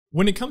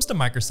When it comes to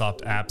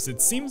Microsoft apps,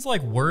 it seems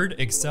like Word,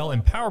 Excel,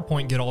 and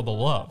PowerPoint get all the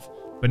love.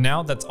 But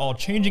now that's all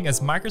changing as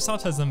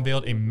Microsoft has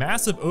unveiled a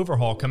massive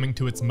overhaul coming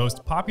to its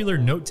most popular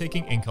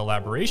note-taking and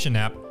collaboration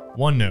app,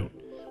 OneNote.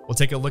 We'll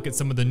take a look at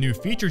some of the new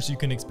features you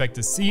can expect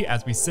to see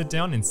as we sit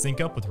down and sync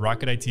up with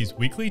Rocket IT's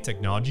weekly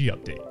technology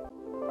update.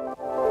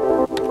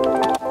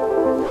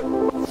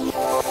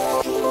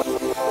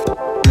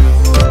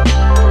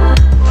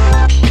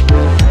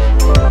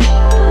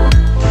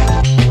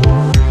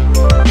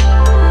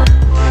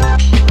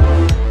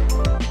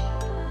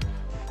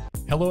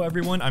 Hello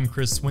everyone, I'm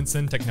Chris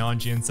Swinson,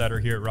 Technology Insider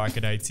here at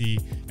Rocket IT,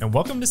 and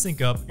welcome to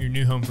Sync Up, your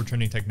new home for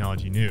trending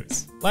technology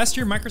news. Last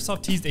year,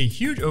 Microsoft teased a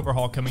huge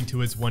overhaul coming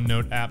to its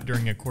OneNote app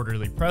during a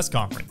quarterly press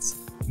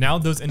conference. Now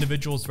those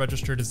individuals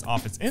registered as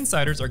Office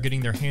Insiders are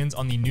getting their hands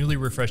on the newly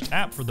refreshed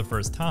app for the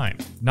first time.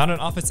 Not an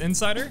Office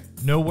Insider?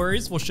 No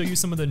worries, we'll show you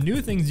some of the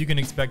new things you can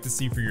expect to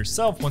see for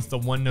yourself once the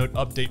OneNote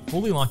update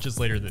fully launches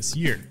later this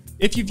year.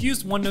 If you've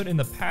used OneNote in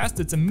the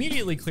past, it's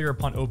immediately clear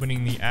upon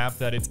opening the app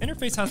that its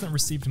interface hasn't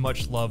received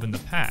much love in the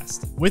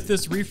past. With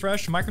this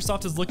refresh,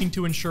 Microsoft is looking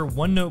to ensure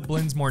OneNote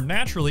blends more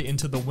naturally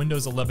into the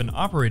Windows 11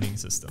 operating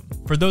system.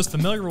 For those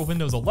familiar with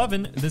Windows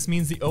 11, this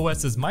means the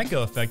OS's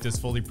Mica effect is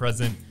fully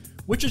present,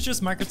 which is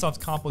just Microsoft's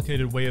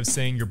complicated way of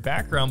saying your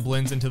background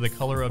blends into the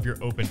color of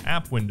your open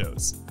app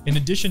windows. In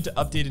addition to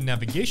updated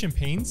navigation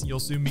panes, you'll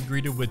soon be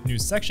greeted with new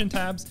section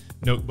tabs,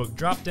 notebook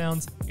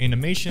dropdowns,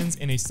 animations,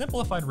 and a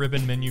simplified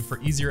ribbon menu for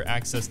easier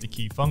access to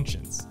key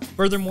functions.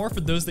 Furthermore,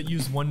 for those that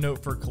use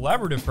OneNote for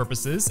collaborative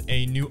purposes,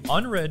 a new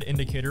unread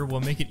indicator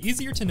will make it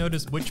easier to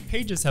notice which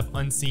pages have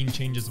unseen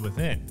changes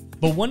within.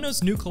 But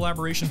OneNote's new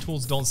collaboration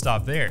tools don't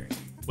stop there.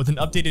 With an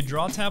updated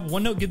Draw tab,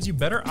 OneNote gives you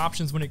better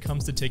options when it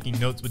comes to taking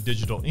notes with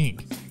digital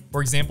ink.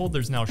 For example,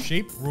 there's now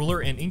shape,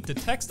 ruler, and ink to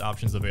text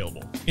options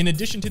available. In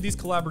addition to these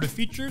collaborative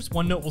features,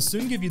 OneNote will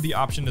soon give you the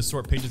option to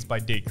sort pages by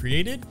date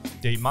created,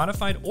 date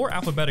modified, or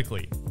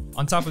alphabetically.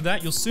 On top of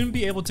that, you'll soon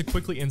be able to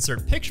quickly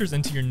insert pictures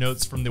into your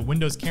notes from the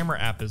Windows Camera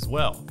app as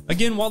well.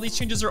 Again, while these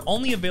changes are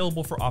only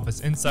available for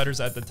Office Insiders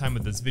at the time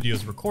of this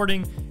video's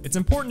recording, it's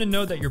important to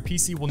know that your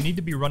PC will need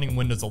to be running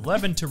Windows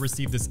 11 to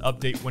receive this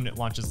update when it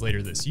launches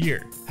later this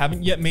year.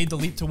 Haven't yet made the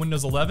leap to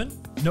Windows 11?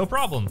 No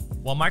problem.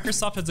 While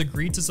Microsoft has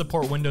agreed to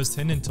support Windows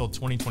 10 until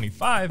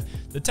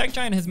 2025, the tech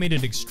giant has made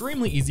it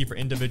extremely easy for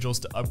individuals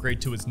to upgrade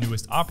to its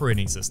newest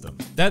operating system.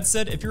 That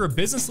said, if you're a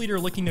business leader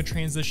looking to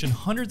transition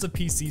hundreds of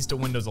PCs to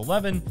Windows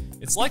 11,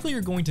 it's likely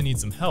you're going to need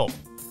some help.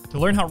 To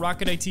learn how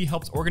Rocket IT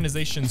helps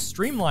organizations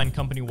streamline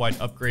company-wide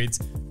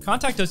upgrades,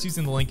 contact us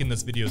using the link in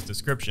this video's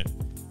description.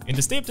 And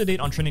to stay up to date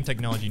on trending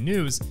technology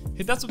news,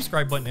 hit that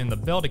subscribe button and the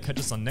bell to catch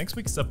us on next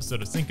week's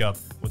episode of Sync Up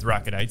with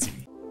Rocket IT.